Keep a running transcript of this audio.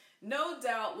No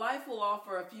doubt life will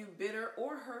offer a few bitter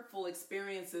or hurtful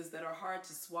experiences that are hard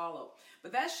to swallow,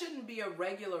 but that shouldn't be a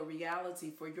regular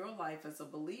reality for your life as a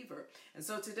believer. And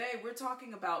so today we're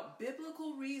talking about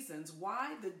biblical reasons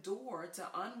why the door to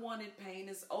unwanted pain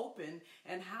is open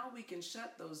and how we can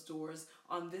shut those doors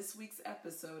on this week's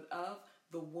episode of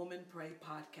the Woman Pray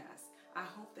podcast. I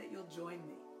hope that you'll join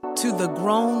me. To the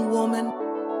grown woman,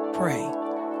 pray.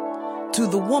 To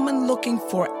the woman looking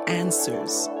for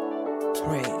answers,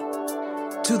 pray.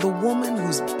 To the woman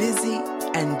who's busy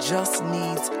and just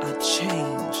needs a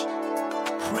change,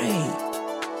 pray.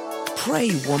 Pray,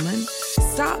 woman.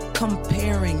 Stop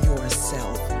comparing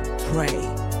yourself, pray.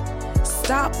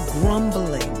 Stop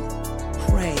grumbling,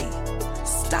 pray.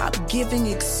 Stop giving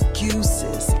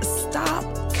excuses.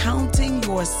 Stop counting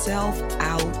yourself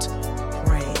out,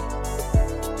 pray.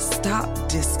 Stop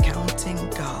discounting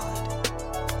God.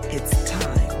 It's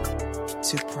time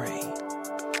to pray.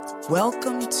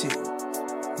 Welcome to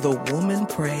the Woman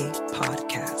Pray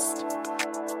podcast.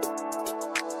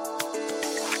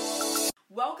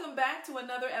 Welcome back to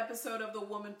another episode of the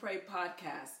Woman Pray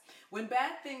podcast. When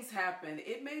bad things happen,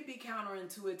 it may be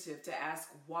counterintuitive to ask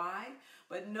why,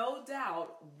 but no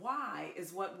doubt why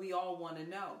is what we all want to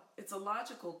know. It's a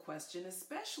logical question,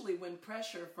 especially when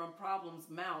pressure from problems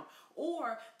mount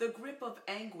or the grip of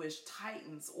anguish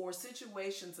tightens or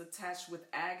situations attached with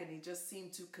agony just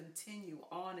seem to continue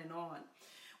on and on.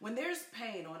 When there's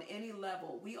pain on any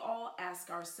level, we all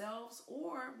ask ourselves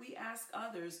or we ask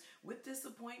others with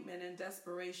disappointment and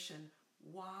desperation,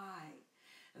 why?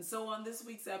 And so on this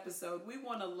week's episode, we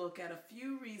want to look at a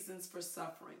few reasons for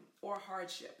suffering or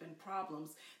hardship and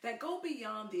problems that go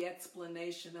beyond the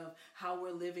explanation of how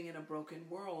we're living in a broken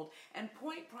world and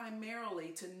point primarily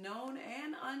to known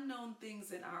and unknown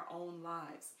things in our own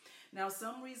lives. Now,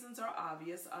 some reasons are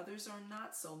obvious, others are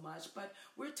not so much, but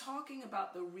we're talking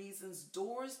about the reasons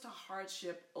doors to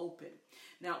hardship open.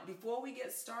 Now, before we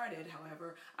get started,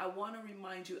 however, I want to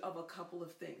remind you of a couple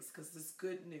of things because this is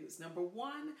good news. Number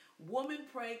one, Woman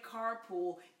Pray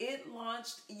Carpool. It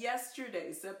launched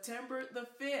yesterday, September the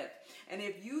 5th. And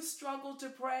if you struggle to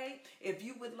pray, if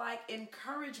you would like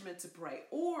encouragement to pray,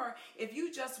 or if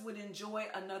you just would enjoy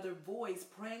another voice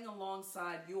praying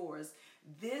alongside yours,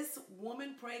 this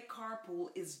Woman Pray Carpool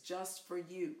is just for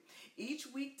you. Each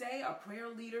weekday, a prayer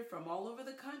leader from all over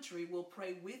the country will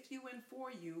pray with you and for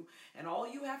you, and all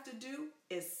you have to do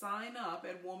is sign up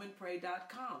at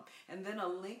womanpray.com, and then a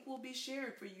link will be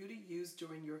shared for you to use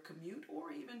during your commute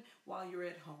or even while you're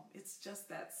at home. It's just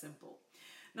that simple.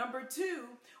 Number two,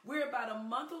 we're about a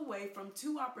month away from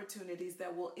two opportunities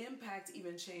that will impact,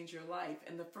 even change your life.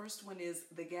 And the first one is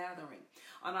The Gathering.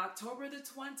 On October the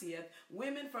 20th,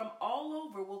 women from all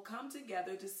over will come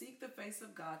together to seek the face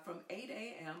of God from 8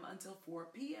 a.m. until 4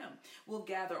 p.m. We'll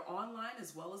gather online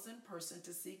as well as in person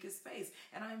to seek his face.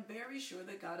 And I'm very sure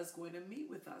that God is going to meet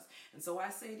with us. And so I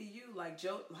say to you, like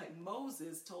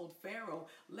Moses told Pharaoh,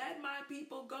 let my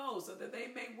people go so that they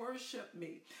may worship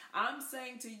me. I'm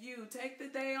saying to you, take the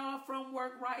day off from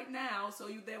work right now so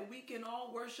that we can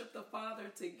all worship the Father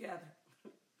together.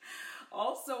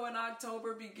 Also in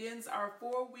October begins our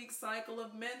 4-week cycle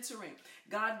of mentoring.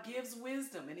 God gives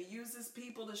wisdom and he uses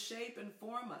people to shape and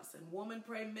form us. And Woman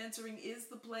Pray Mentoring is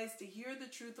the place to hear the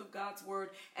truth of God's word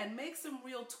and make some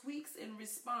real tweaks in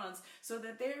response so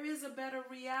that there is a better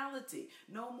reality.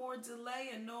 No more delay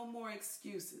and no more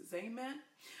excuses. Amen?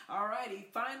 Alrighty,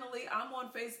 finally, I'm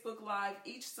on Facebook Live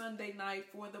each Sunday night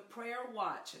for the Prayer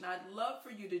Watch, and I'd love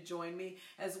for you to join me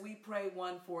as we pray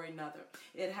one for another.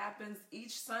 It happens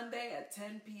each Sunday at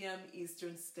 10 p.m.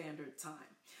 Eastern Standard Time.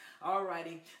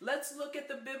 Alrighty, let's look at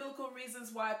the biblical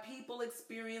reasons why people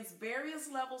experience various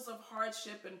levels of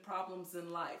hardship and problems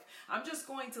in life. I'm just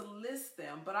going to list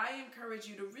them, but I encourage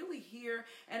you to really hear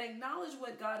and acknowledge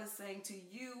what God is saying to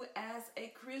you as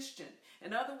a Christian.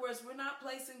 In other words, we're not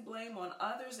placing blame on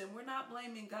others and we're not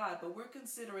blaming God, but we're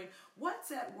considering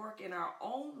what's at work in our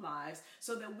own lives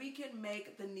so that we can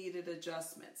make the needed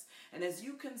adjustments. And as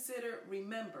you consider,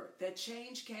 remember that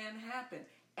change can happen.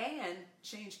 And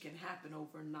change can happen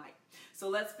overnight. So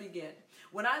let's begin.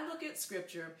 When I look at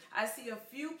scripture, I see a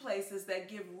few places that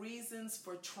give reasons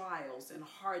for trials and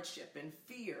hardship and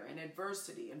fear and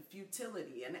adversity and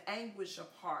futility and anguish of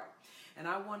heart. And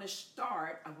I want to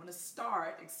start,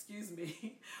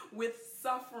 with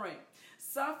suffering.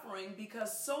 Suffering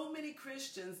because so many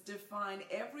Christians define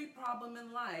every problem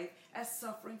in life as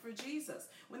suffering for Jesus,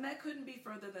 when that couldn't be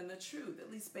further than the truth,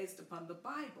 at least based upon the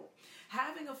Bible.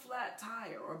 Having a flat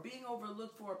tire or being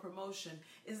overlooked for a promotion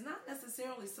is not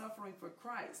necessarily suffering for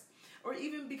Christ, or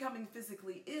even becoming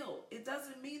physically ill. It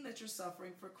doesn't mean that you're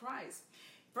suffering for Christ.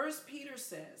 1 Peter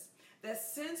says, that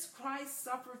since Christ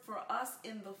suffered for us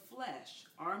in the flesh,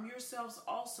 arm yourselves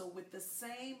also with the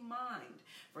same mind.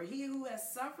 For he who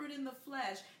has suffered in the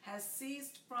flesh has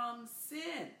ceased from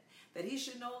sin, that he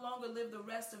should no longer live the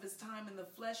rest of his time in the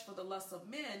flesh for the lusts of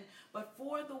men, but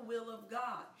for the will of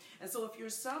God. And so if you're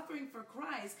suffering for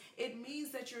Christ, it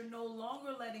means that you're no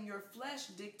longer letting your flesh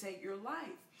dictate your life.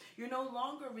 You're no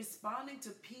longer responding to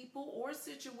people or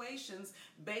situations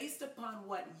based upon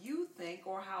what you think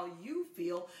or how you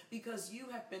feel, because you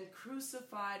have been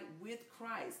crucified with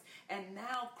Christ. And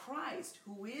now Christ,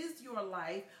 who is your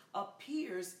life,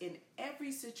 appears in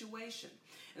every situation.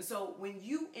 And so when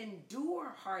you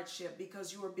endure hardship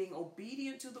because you are being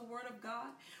obedient to the word of God,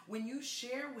 when you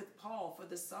share with Paul for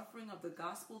the suffering of the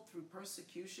gospel through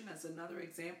persecution as another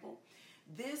example,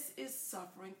 this is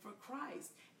suffering for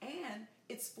Christ, and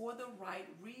it's for the right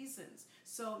reasons.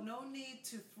 So no need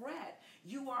to fret.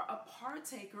 You are a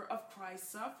partaker of Christ's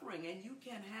suffering, and you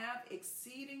can have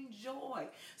exceeding joy.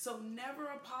 So never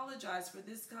apologize for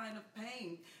this kind of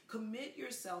pain. Commit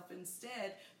yourself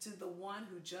instead to the one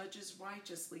who judges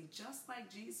righteously, just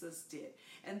like Jesus did.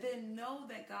 And then know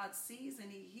that God sees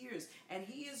and he hears, and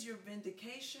he is your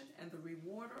vindication and the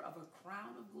rewarder of a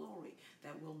crown of glory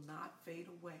that will not fade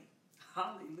away.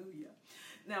 Hallelujah.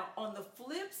 Now, on the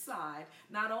flip side,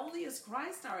 not only is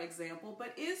Christ our example,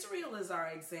 but Israel is our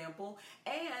example,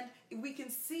 and we can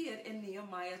see it in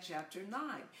Nehemiah chapter 9.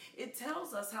 It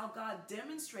tells us how God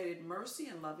demonstrated mercy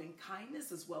and loving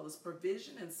kindness as well as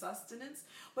provision and sustenance,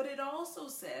 but it also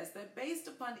says that based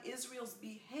upon Israel's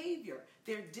behavior,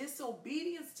 their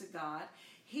disobedience to God,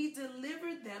 he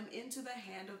delivered them into the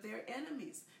hand of their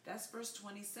enemies. That's verse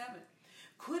 27.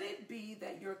 Could it be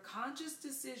that your conscious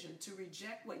decision to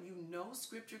reject what you know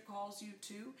Scripture calls you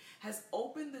to has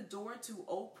opened the door to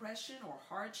oppression or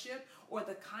hardship, or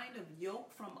the kind of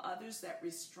yoke from others that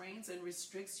restrains and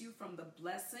restricts you from the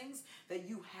blessings that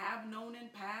you have known in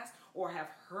past or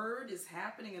have heard is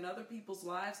happening in other people's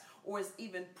lives or is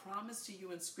even promised to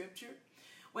you in Scripture?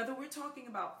 Whether we're talking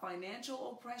about financial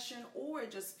oppression, or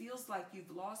it just feels like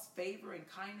you've lost favor and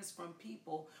kindness from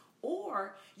people,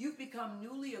 or you've become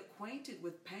newly acquainted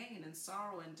with pain and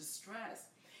sorrow and distress,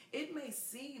 it may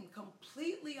seem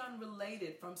completely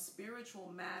unrelated from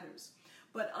spiritual matters,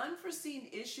 but unforeseen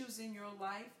issues in your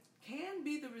life can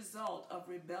be the result of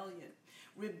rebellion.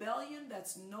 Rebellion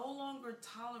that's no longer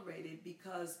tolerated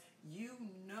because you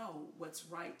know what's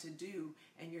right to do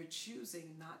and you're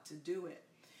choosing not to do it.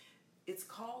 It's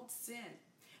called sin.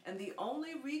 And the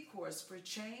only recourse for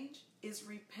change is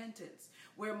repentance,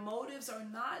 where motives are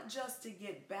not just to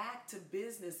get back to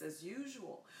business as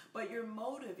usual, but your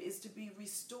motive is to be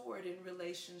restored in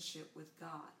relationship with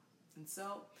God. And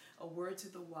so, a word to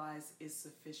the wise is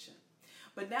sufficient.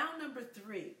 But now, number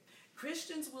 3,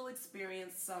 Christians will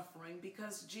experience suffering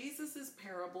because Jesus'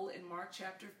 parable in Mark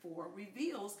chapter 4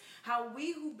 reveals how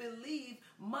we who believe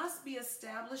must be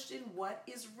established in what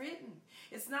is written.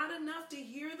 It's not enough to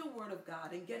hear the word of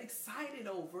God and get excited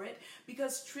over it,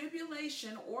 because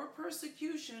tribulation or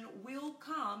persecution will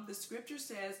come, the scripture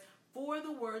says, for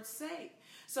the word's sake.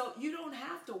 So you don't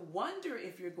have to wonder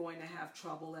if you're going to have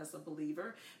trouble as a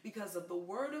believer, because of the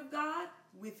word of God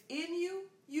within you.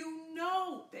 You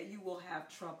know that you will have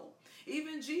trouble.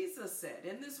 Even Jesus said,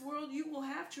 in this world you will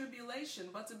have tribulation,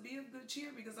 but to be of good cheer,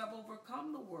 because I've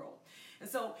overcome the world. And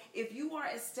so if you are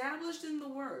established in the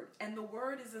word, and the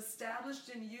word is established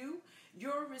in you,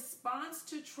 your response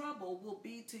to trouble will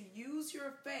be to use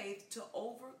your faith to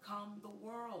overcome the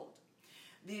world.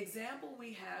 The example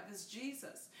we have is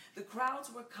Jesus. The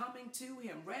crowds were coming to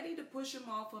him, ready to push him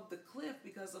off of the cliff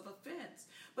because of offense.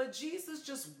 But Jesus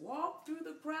just walked through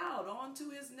the crowd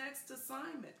onto his next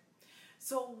assignment.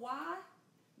 So why?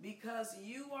 Because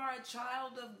you are a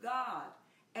child of God,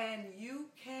 and you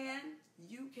can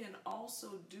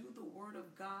also do the word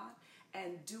of God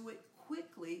and do it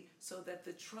quickly so that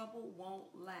the trouble won't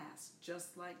last,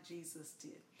 just like Jesus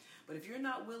did. But if you're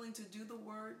not willing to do the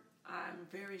word, I'm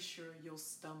very sure you'll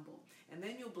stumble. And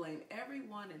then you'll blame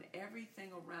everyone and everything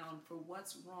around for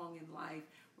what's wrong in life,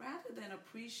 rather than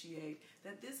appreciate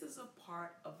that this is a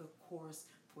part of the course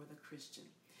for the Christian.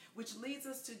 Which leads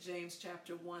us to James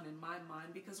chapter 1 in my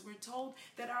mind, because we're told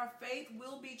that our faith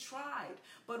will be tried.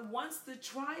 But once the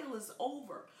trial is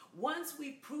over, once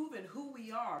we've proven who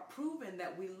we are, proven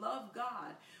that we love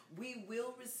God, we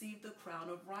will receive the crown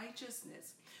of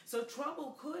righteousness. So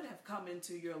trouble could have come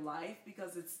into your life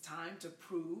because it's time to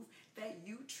prove that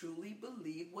you truly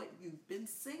believe what you've been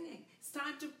singing. It's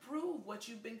time to prove what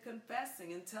you've been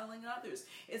confessing and telling others.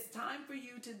 It's time for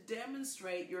you to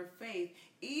demonstrate your faith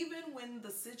even when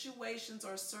the situations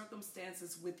or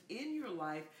circumstances within your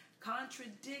life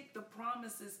contradict the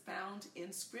promises found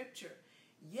in Scripture.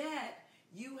 Yet,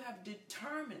 you have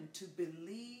determined to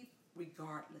believe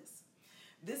regardless.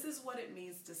 This is what it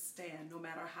means to stand, no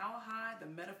matter how high the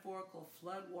metaphorical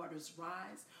floodwaters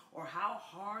rise or how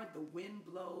hard the wind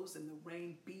blows and the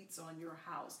rain beats on your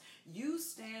house. You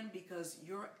stand because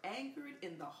you're anchored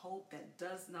in the hope that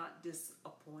does not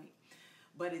disappoint,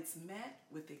 but it's met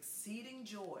with exceeding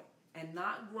joy and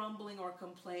not grumbling or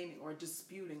complaining or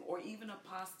disputing or even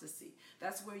apostasy.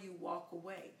 That's where you walk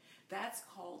away. That's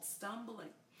called stumbling.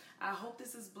 I hope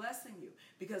this is blessing you,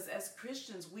 because as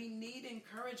Christians, we need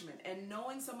encouragement, and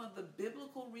knowing some of the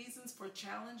biblical reasons for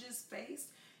challenges faced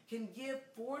can give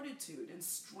fortitude and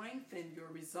strengthen your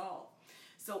resolve.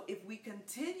 So if we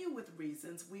continue with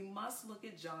reasons, we must look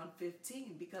at John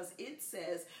 15, because it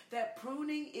says that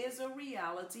pruning is a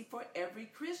reality for every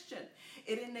Christian.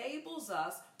 It enables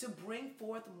us to bring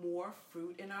forth more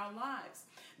fruit in our lives.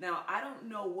 Now, I don't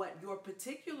know what your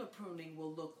particular pruning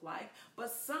will look like, but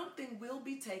something will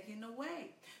be taken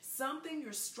away. Something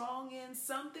you're strong in,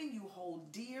 something you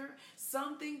hold dear,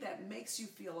 something that makes you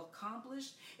feel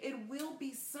accomplished. It will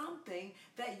be something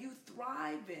that you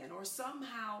thrive in, or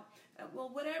somehow,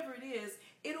 whatever it is,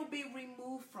 it'll be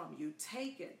removed from you,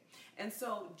 taken. And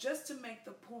so just to make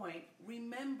the point,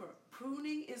 remember,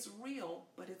 pruning is real,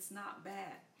 but it's not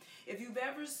bad. If you've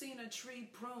ever seen a tree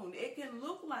pruned, it can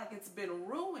look like it's been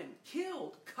ruined,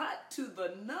 killed, cut to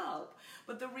the nub.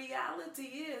 But the reality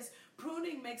is,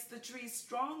 pruning makes the tree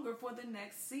stronger for the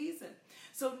next season.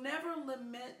 So never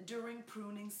lament during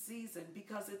pruning season,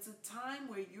 because it's a time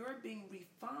where you're being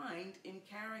refined in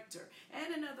character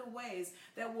and in other ways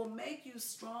that will make you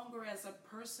stronger as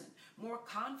a person, more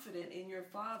confident in your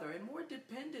Father and more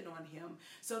dependent on Him,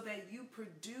 so that you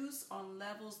produce on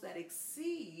levels that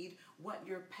exceed what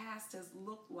your past has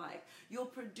looked like. You'll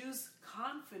produce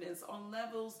confidence on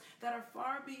levels that are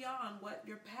far beyond what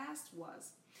your past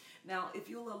was. Now, if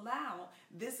you'll allow,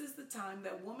 this is the time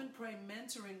that Woman Pray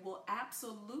Mentoring will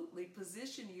absolutely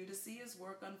position you to see His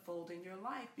work unfold in your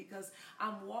life, because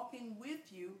I'm walking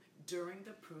with you during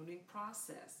the pruning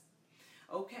process.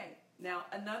 Okay, now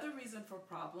another reason for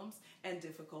problems and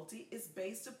difficulty is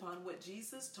based upon what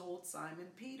Jesus told Simon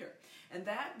Peter, and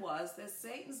that was that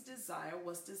Satan's desire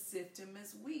was to sift him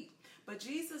as wheat. But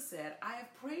Jesus said, I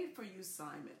have prayed for you,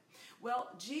 Simon. Well,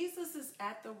 Jesus is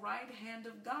at the right hand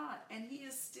of God, and He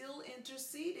is still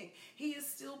interceding. He is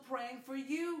still praying for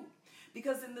you.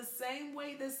 Because in the same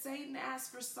way that Satan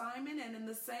asked for Simon, and in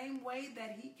the same way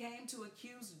that he came to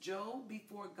accuse Job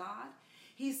before God,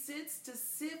 he sits to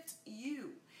sift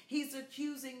you. He's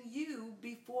accusing you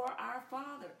before our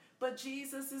Father. But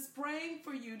Jesus is praying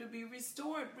for you to be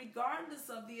restored, regardless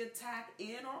of the attack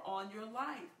in or on your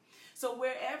life. So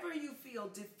wherever you feel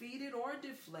defeated or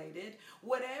deflated,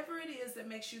 whatever it is that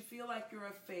makes you feel like you're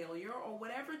a failure, or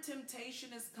whatever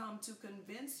temptation has come to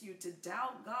convince you to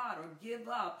doubt God or give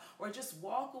up or just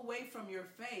walk away from your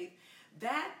faith,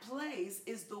 that place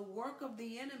is the work of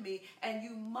the enemy, and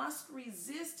you must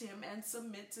resist him and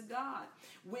submit to God.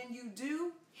 When you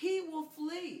do, he will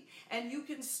flee, and you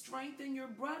can strengthen your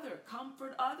brother,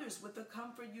 comfort others with the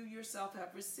comfort you yourself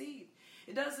have received.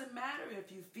 It doesn't matter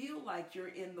if you feel like you're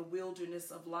in the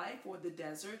wilderness of life or the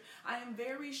desert. I am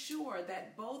very sure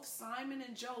that both Simon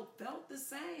and Job felt the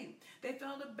same. They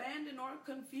felt abandoned or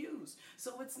confused.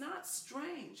 So it's not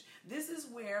strange. This is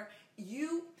where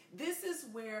you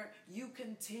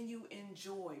continue in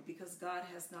joy, because God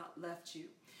has not left you.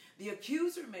 The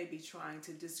accuser may be trying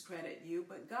to discredit you,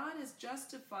 but God has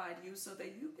justified you so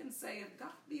that you can say, if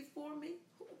God be for me,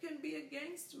 who can be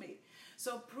against me?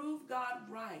 So prove God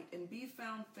right and be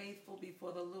found faithful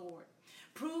before the Lord.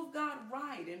 Prove God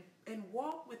right and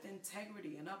walk with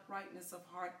integrity and uprightness of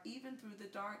heart, even through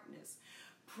the darkness.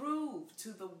 Prove to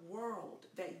the world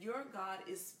that your God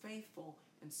is faithful,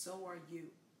 and so are you.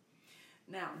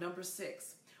 Now, number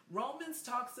 6. Romans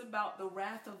talks about the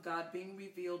wrath of God being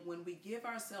revealed when we give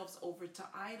ourselves over to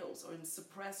idols or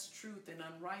suppress truth and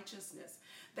unrighteousness.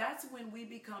 That's when we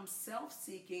become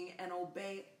self-seeking and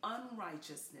obey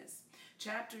unrighteousness.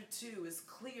 Chapter 2 is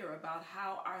clear about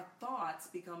how our thoughts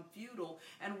become futile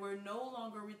and we're no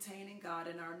longer retaining God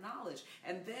in our knowledge.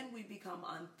 And then we become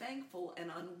unthankful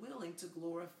and unwilling to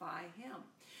glorify Him.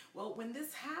 Well, when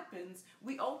this happens,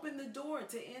 we open the door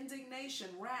to indignation,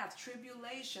 wrath,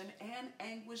 tribulation, and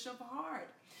anguish of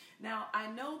heart. Now,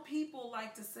 I know people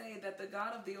like to say that the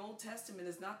God of the Old Testament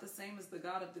is not the same as the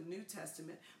God of the New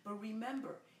Testament, but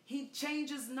remember, He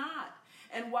changes not.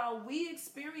 And while we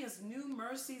experience new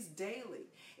mercies daily,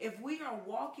 if we are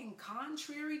walking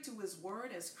contrary to His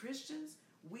word as Christians,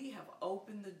 we have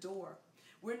opened the door.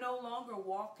 We're no longer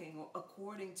walking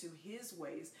according to his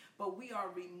ways, but we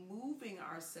are removing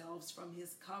ourselves from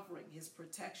his covering, his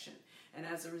protection. And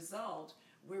as a result,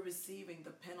 we're receiving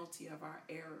the penalty of our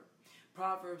error.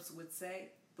 Proverbs would say,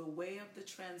 the way of the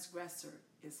transgressor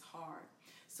is hard.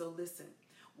 So listen,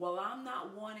 while I'm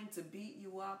not wanting to beat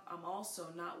you up, I'm also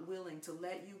not willing to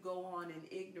let you go on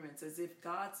in ignorance as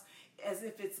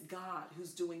if it's God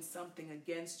who's doing something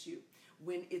against you,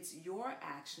 when it's your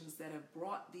actions that have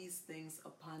brought these things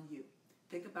upon you.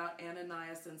 Think about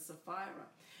Ananias and Sapphira.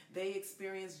 They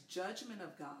experienced judgment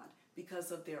of God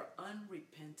because of their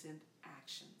unrepentant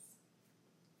actions.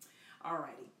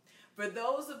 Alrighty. For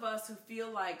those of us who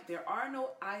feel like there are no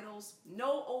idols,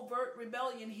 no overt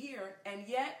rebellion here, and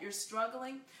yet you're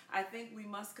struggling, I think we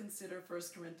must consider 1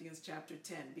 Corinthians chapter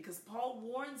 10, because Paul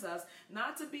warns us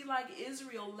not to be like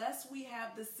Israel lest we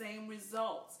have the same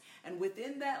results. And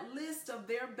within that list of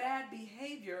their bad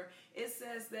behavior, it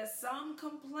says that some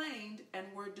complained and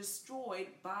were destroyed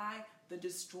by the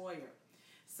destroyer.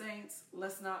 Saints,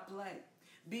 let's not play.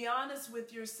 Be honest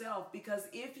with yourself, because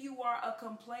if you are a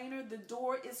complainer, the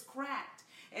door is cracked.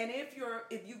 And if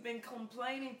you've been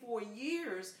complaining for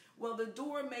years, well, the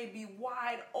door may be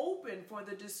wide open for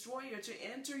the destroyer to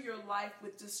enter your life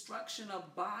with destruction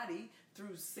of body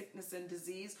through sickness and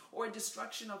disease, or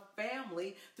destruction of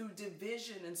family through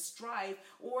division and strife,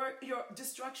 or your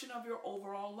destruction of your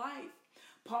overall life.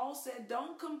 Paul said,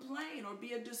 don't complain or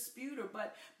be a disputer,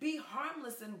 but be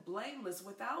harmless and blameless,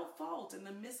 without fault, in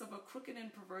the midst of a crooked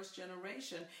and perverse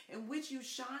generation, in which you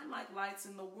shine like lights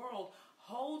in the world,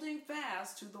 holding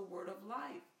fast to the word of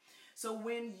life. So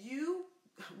when you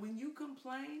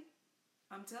complain,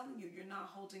 I'm telling you, you're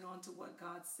not holding on to what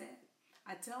God said.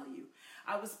 I tell you,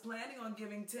 I was planning on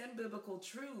giving 10 biblical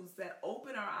truths that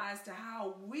open our eyes to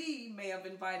how we may have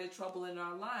invited trouble in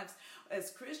our lives as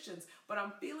Christians, but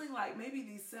I'm feeling like maybe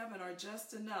these 7 are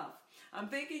just enough. I'm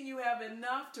thinking you have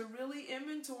enough to really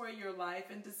inventory your life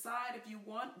and decide, if you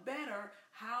want better,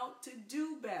 how to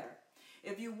do better.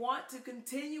 If you want to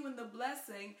continue in the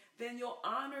blessing, then you'll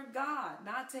honor God,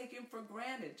 not take him for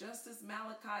granted, just as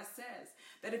Malachi says.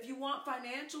 That if you want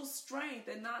financial strength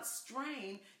and not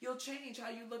strain, you'll change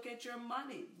how you look at your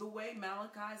money, the way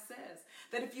Malachi says.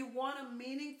 That if you want a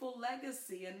meaningful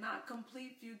legacy and not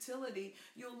complete futility,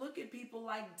 you'll look at people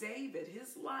like David,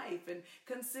 his life, and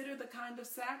consider the kind of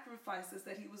sacrifices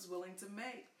that he was willing to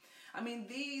make. I mean,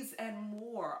 these and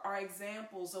more are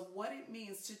examples of what it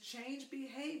means to change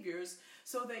behaviors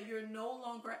so that you're no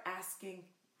longer asking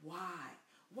why.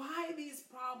 Why these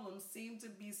problems seem to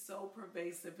be so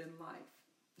pervasive in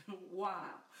life.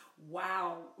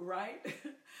 Wow, right?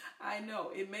 I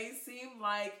know it may seem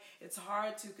like it's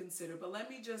hard to consider, but let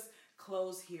me just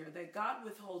close here, that God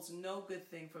withholds no good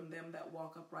thing from them that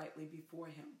walk uprightly before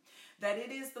him, that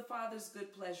it is the Father's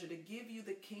good pleasure to give you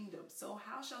the kingdom. So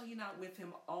how shall he not with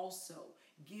him also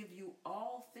give you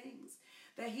all things?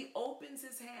 That he opens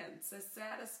his hands to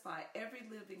satisfy every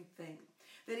living thing,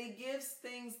 that he gives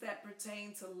things that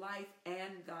pertain to life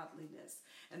and godliness.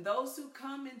 And those who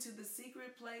come into the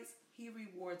secret place, he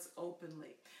rewards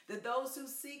openly. That those who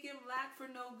seek him lack for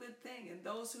no good thing, and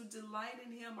those who delight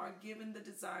in him are given the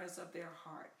desires of their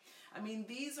heart. I mean,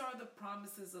 these are the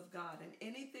promises of God, and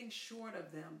anything short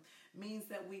of them means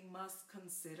that we must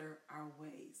consider our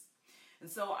ways. And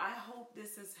so I hope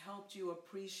this has helped you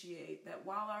appreciate that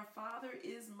while our Father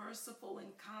is merciful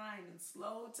and kind and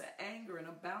slow to anger and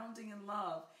abounding in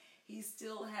love, he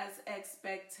still has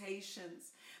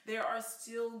expectations. There are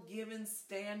still given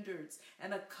standards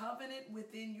and a covenant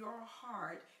within your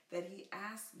heart that he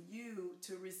asks you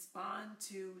to respond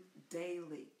to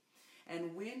daily.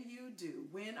 And when you do,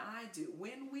 when I do,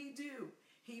 when we do,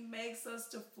 he makes us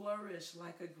to flourish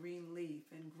like a green leaf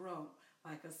and grow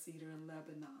like a cedar in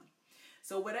Lebanon.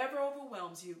 So whatever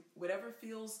overwhelms you, whatever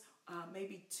feels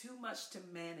maybe too much to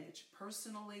manage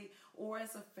personally or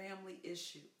as a family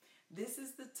issue, this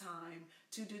is the time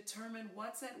to determine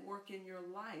what's at work in your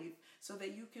life so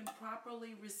that you can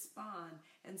properly respond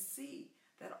and see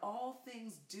that all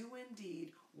things do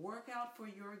indeed work out for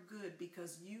your good,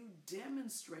 because you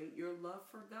demonstrate your love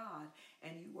for God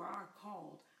and you are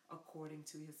called according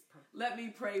to his purpose. Let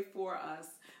me pray for us.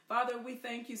 Father, we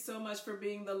thank you so much for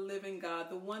being the living God,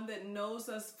 the one that knows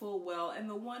us full well, and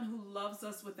the one who loves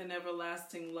us with an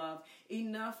everlasting love,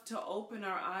 enough to open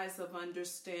our eyes of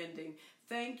understanding.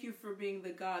 Thank you for being the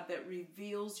God that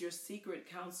reveals your secret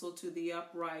counsel to the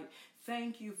upright.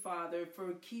 Thank you, Father,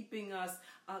 for keeping us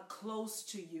close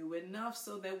to you, enough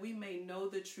so that we may know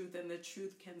the truth and the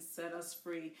truth can set us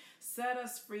free. Set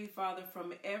us free, Father,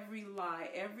 from every lie,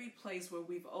 every place where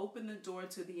we've opened the door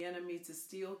to the enemy to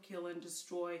steal, kill, and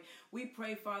destroy. We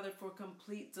pray, Father, for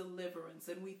complete deliverance.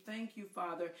 And we thank you,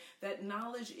 Father, that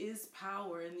knowledge is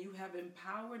power, and you have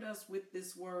empowered us with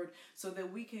this word so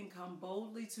that we can come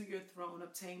boldly to your throne,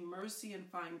 obtain mercy, and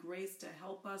find grace to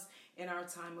help us in our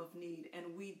time of need.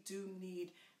 And we do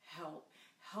need help.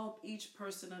 Help each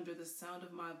person under the sound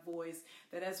of my voice,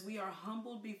 that as we are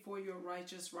humbled before your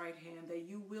righteous right hand, that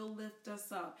you will lift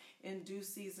us up in due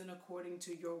season according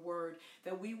to your word,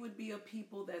 that we would be a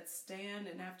people that stand,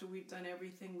 and after we've done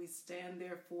everything, we stand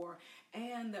therefore,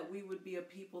 and that we would be a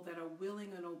people that are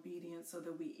willing and obedient so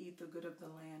that we eat the good of the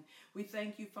land. We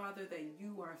thank you, Father, that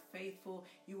you are faithful.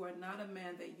 You are not a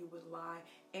man that you would lie,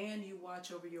 and you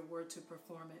watch over your word to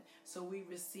perform it. So we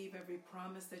receive every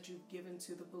promise that you've given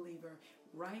to the believer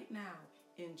right now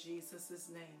in Jesus'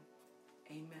 name.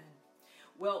 Amen.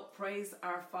 Well, praise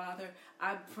our Father.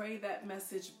 I pray that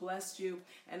message blessed you.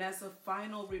 And as a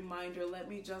final reminder, let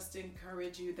me just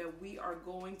encourage you that we are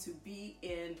going to be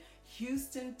in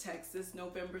Houston, Texas,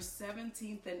 November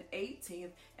 17th and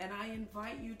 18th. And I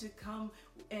invite you to come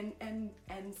and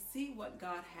see what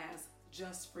God has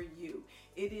just for you.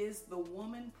 It is the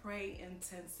Woman Pray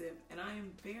Intensive, and I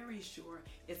am very sure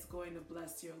it's going to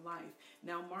bless your life.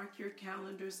 Now mark your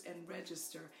calendars and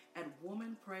register at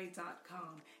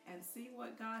womanpray.com and see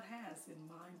what God has in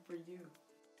mind for you.